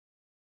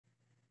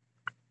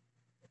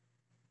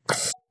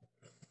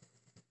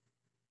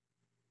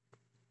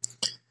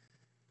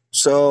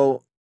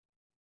So,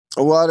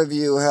 a lot of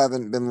you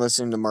haven't been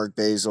listening to Mark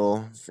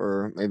Basil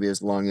for maybe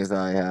as long as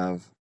I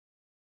have.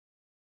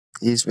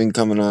 He's been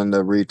coming on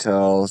to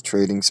retail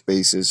trading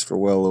spaces for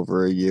well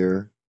over a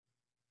year.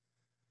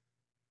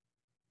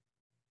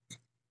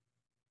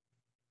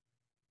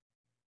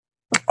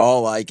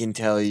 All I can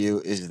tell you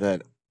is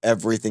that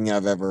everything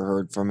I've ever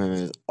heard from him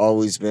has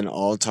always been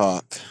all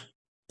talk,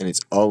 and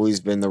it's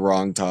always been the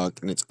wrong talk,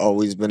 and it's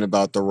always been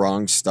about the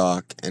wrong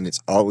stock, and it's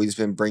always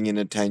been bringing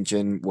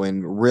attention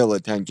when real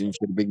attention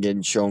should have been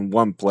getting shown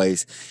one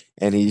place,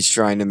 and he's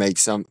trying to make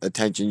some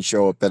attention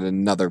show up at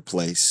another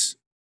place.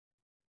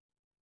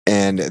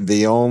 And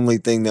the only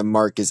thing that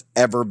Mark has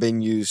ever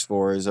been used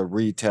for is a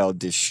retail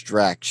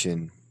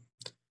distraction.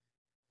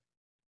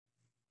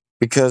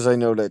 Because I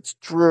know that's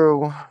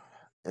true,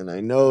 and I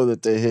know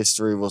that the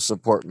history will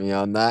support me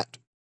on that.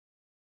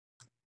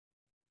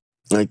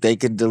 Like, they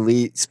could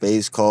delete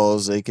space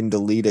calls, they can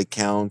delete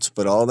accounts,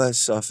 but all that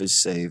stuff is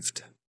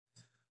saved.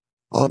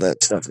 All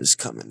that stuff is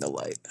coming to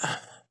light.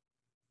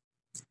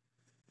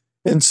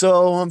 And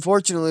so,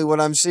 unfortunately, what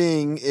I'm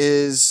seeing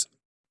is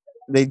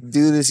they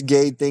do this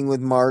gay thing with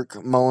Mark,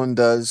 MULN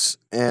does,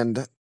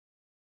 and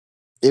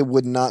it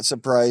would not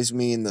surprise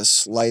me in the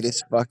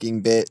slightest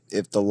fucking bit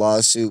if the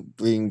lawsuit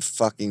being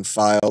fucking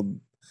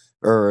filed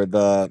or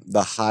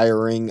the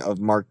hiring of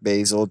Mark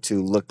Basil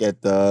to look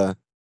at the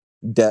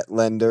debt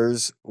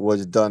lenders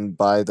was done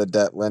by the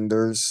debt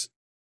lenders,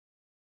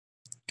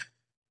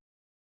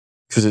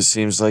 because it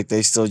seems like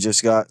they still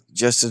just got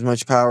just as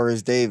much power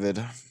as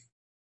David.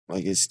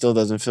 Like, it still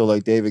doesn't feel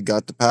like David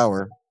got the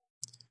power.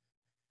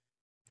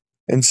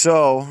 And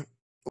so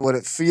what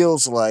it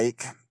feels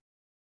like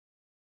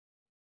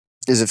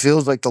is it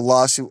feels like the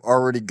lawsuit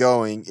already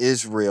going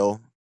is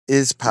real,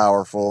 is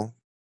powerful,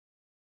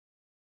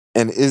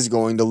 and is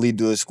going to lead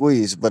to a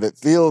squeeze. But it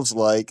feels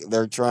like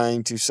they're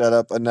trying to set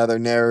up another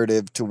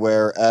narrative to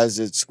where, as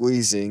it's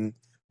squeezing,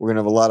 we're going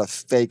to have a lot of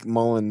fake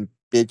Mullen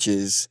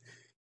bitches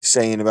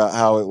saying about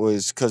how it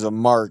was because of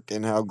Mark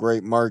and how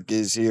great Mark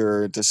is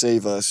here to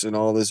save us and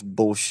all this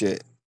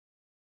bullshit.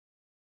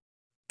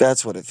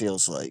 That's what it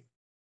feels like.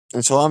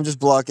 And so I'm just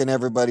blocking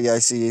everybody I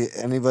see.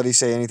 Anybody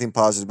say anything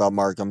positive about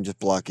Mark, I'm just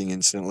blocking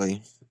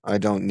instantly. I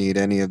don't need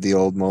any of the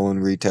old Mullen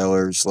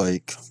retailers.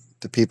 Like,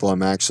 the people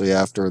I'm actually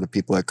after are the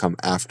people that come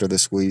after the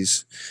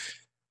squeeze.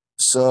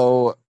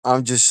 So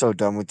I'm just so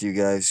done with you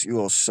guys. You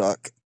will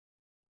suck.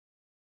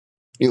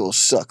 You will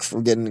suck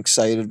for getting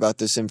excited about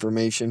this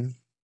information.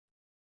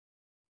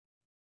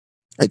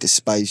 I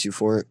despise you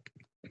for it.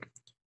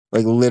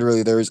 Like,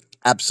 literally, there is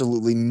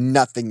absolutely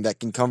nothing that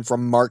can come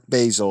from Mark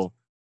Basil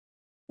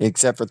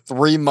except for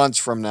 3 months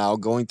from now,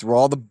 going through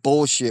all the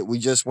bullshit we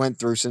just went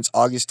through since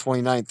August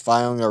 29th,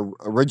 filing our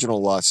original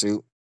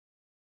lawsuit.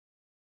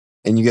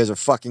 And you guys are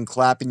fucking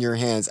clapping your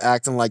hands,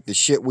 acting like the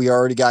shit we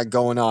already got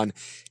going on,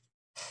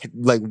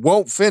 like,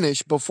 won't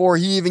finish before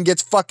he even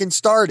gets fucking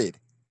started.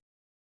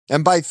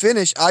 And by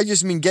finish, I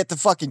just mean get to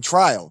fucking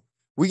trial.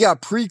 We got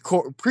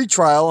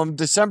pre-trial on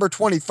December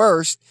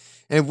 21st,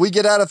 and if we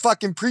get out of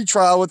fucking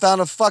pre-trial without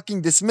a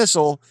fucking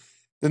dismissal,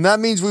 then that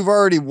means we've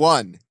already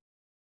won.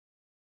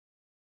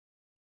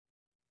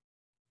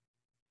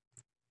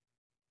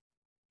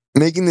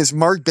 Making this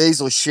Mark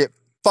Basil shit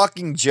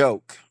fucking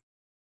joke.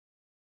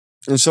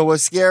 And so what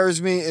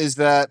scares me is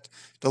that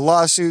the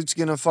lawsuit's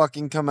gonna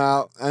fucking come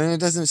out. And it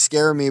doesn't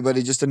scare me, but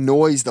it just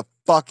annoys the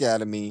fuck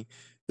out of me.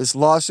 This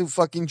lawsuit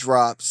fucking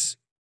drops.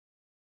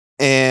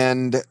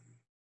 And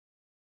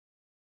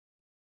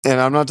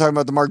I'm not talking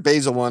about the Mark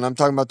Basil one. I'm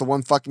talking about the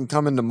one fucking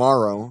coming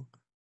tomorrow.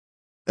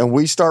 And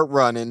we start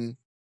running.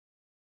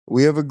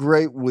 We have a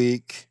great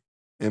week.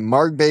 And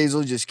Mark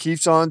Basil just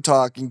keeps on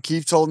talking,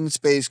 keeps holding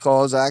space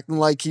calls, acting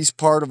like he's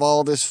part of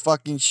all this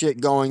fucking shit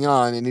going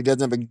on, and he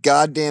doesn't have a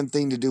goddamn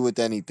thing to do with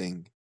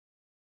anything.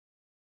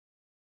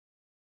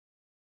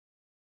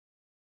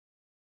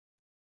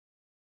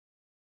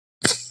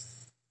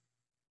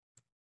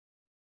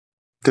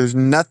 There's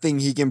nothing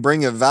he can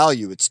bring of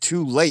value. It's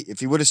too late.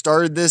 If he would have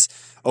started this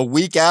a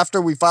week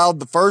after we filed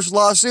the first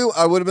lawsuit,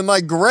 I would have been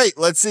like, great,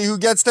 let's see who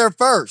gets there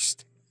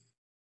first.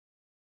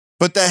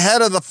 But the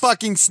head of the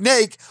fucking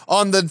snake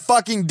on the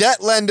fucking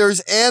debt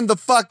lenders and the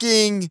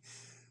fucking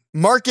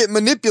market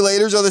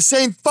manipulators are the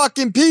same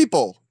fucking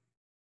people.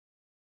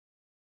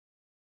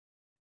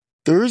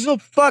 There is no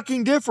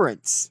fucking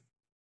difference.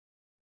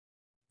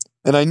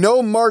 And I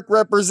know Mark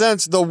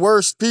represents the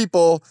worst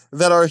people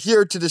that are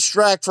here to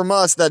distract from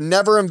us, that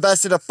never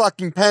invested a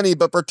fucking penny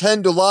but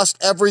pretend to lost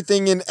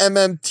everything in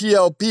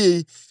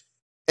MMTLP,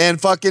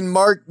 and fucking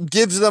Mark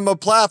gives them a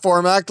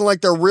platform acting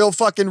like they're real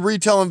fucking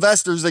retail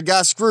investors that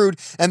got screwed,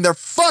 and they're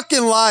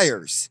fucking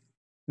liars.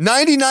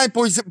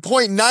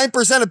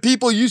 99.9% of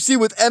people you see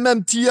with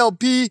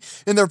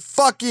MMTLP in their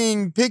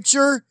fucking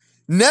picture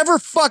never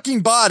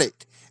fucking bought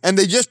it. And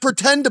they just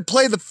pretend to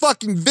play the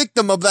fucking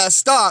victim of that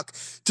stock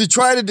to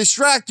try to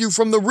distract you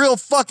from the real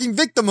fucking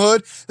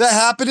victimhood that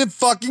happened in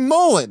fucking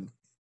MULN.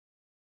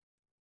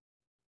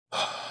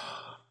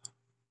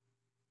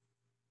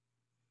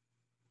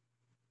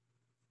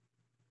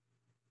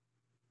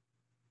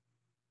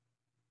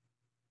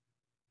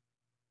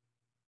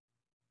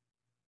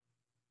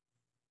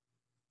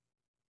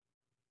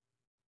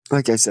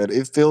 Like I said,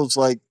 it feels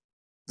like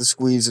the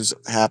squeeze is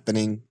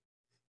happening.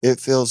 It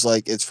feels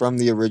like it's from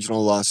the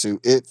original lawsuit.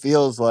 It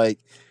feels like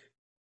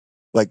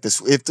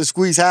this if the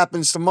squeeze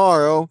happens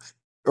tomorrow,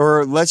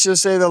 or let's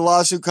just say the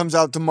lawsuit comes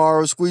out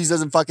tomorrow, squeeze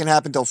doesn't fucking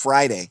happen till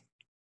Friday.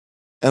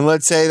 And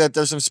let's say that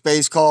there's some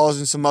space calls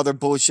and some other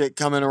bullshit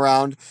coming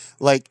around.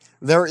 Like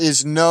there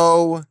is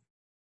no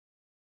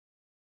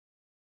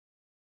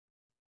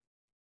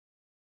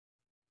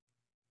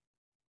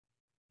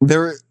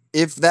there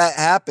if that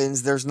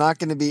happens, there's not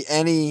going to be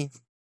any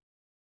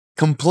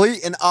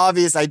complete and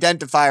obvious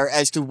identifier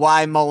as to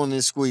why MULN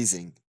is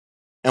squeezing.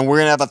 And we're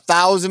going to have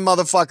 1,000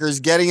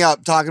 motherfuckers getting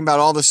up talking about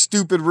all the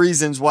stupid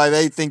reasons why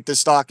they think the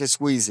stock is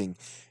squeezing.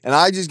 And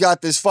I just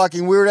got this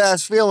fucking weird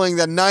ass feeling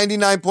that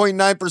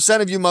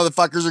 99.9% of you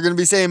motherfuckers are going to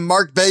be saying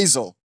Mark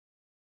Basil.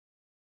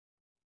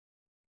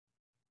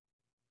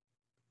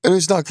 And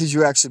it's not because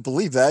you actually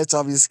believe that. It's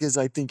obvious because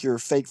I think you're a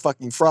fake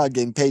fucking fraud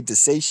getting paid to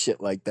say shit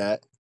like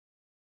that.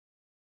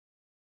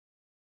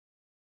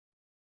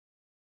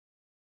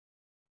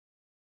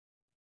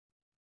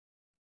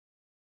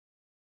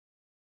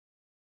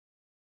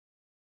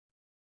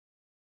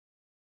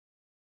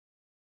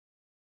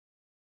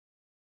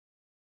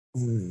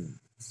 Hmm.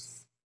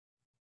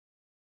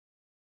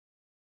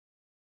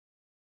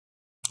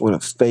 What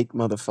a fake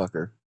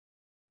motherfucker.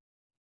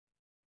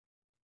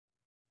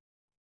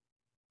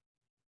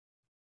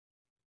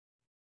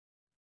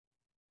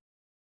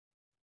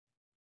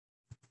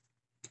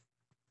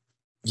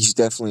 He's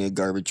definitely a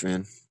garbage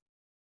man.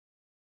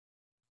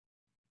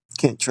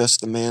 Can't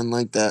trust a man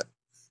like that.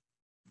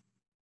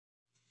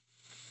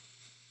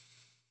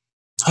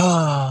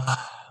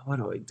 What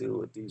do I do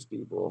with these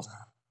people?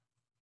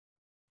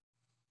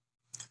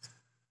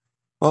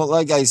 Well,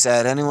 like I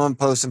said, anyone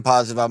posting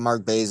positive about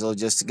Mark Basil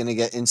just gonna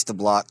get insta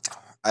blocked.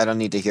 I don't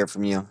need to hear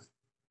from you.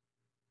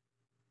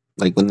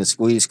 Like when the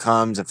squeeze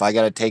comes, if I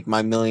gotta take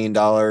my $1 million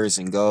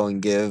and go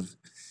and give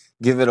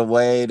it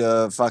away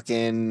to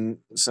fucking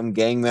some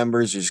gang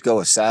members, just go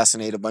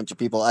assassinate a bunch of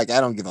people. Like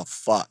I don't give a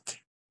fuck.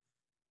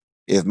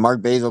 If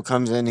Mark Basil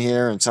comes in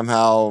here and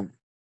somehow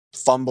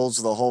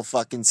fumbles the whole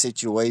fucking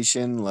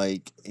situation,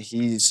 like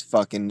he's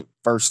fucking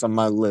first on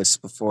my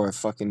list before I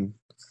fucking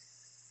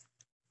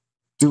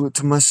do it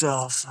to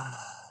myself.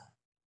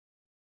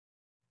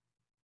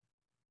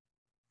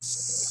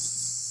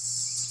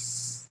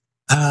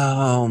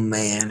 Oh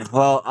man.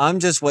 Well, I'm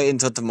just waiting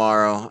till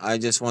tomorrow. I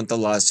just want the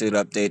lawsuit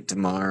update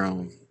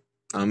tomorrow.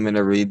 I'm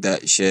gonna read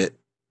that shit.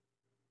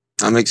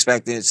 I'm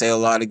expecting to say a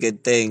lot of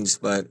good things,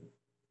 but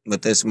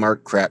with this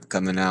Mark crap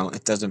coming out,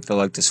 it doesn't feel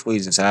like the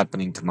squeeze is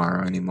happening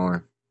tomorrow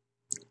anymore.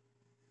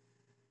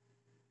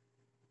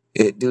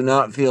 It do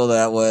not feel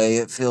that way.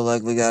 It feel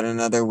like we got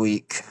another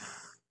week.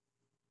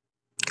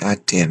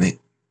 God damn it.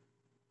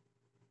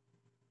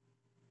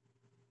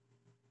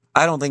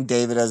 I don't think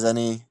David has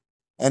any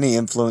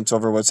influence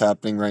over what's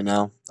happening right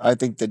now. I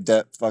think the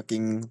debt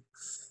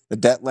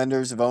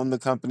lenders have owned the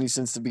company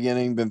since the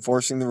beginning, been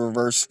forcing the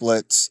reverse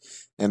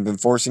splits, and been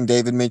forcing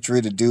David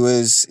Mitri to do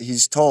as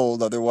he's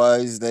told.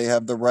 Otherwise, they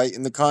have the right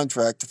in the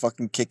contract to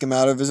fucking kick him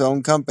out of his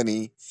own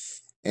company.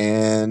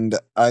 And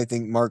I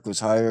think Mark was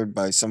hired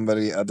by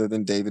somebody other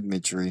than David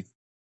Mitri.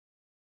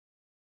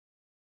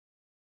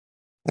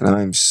 And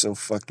I'm so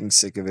fucking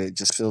sick of it. It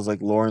just feels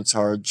like Lawrence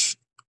Harge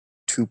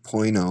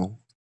 2.0.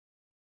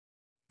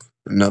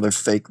 Another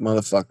fake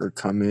motherfucker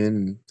come in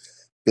and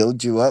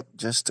build you up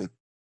just to,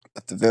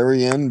 at the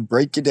very end,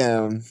 break you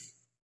down.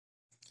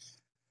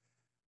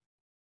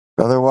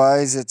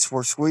 Otherwise, it's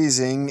we're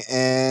squeezing,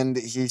 and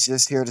he's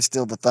just here to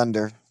steal the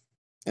thunder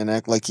and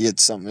act like he had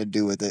something to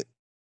do with it.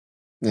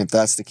 And if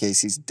that's the case,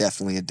 he's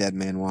definitely a dead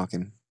man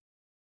walking.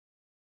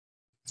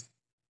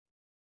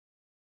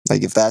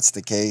 Like, if that's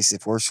the case,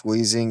 if we're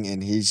squeezing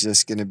and he's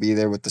just going to be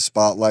there with the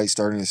spotlight,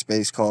 starting a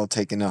space call,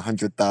 taking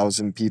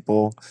 100,000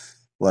 people,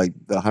 like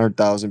the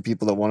 100,000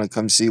 people that want to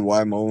come see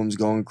why MULN's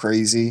going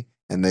crazy,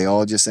 and they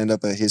all just end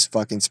up at his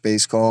fucking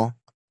space call,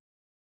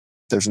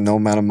 there's no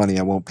amount of money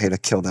I won't pay to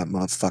kill that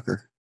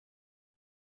motherfucker.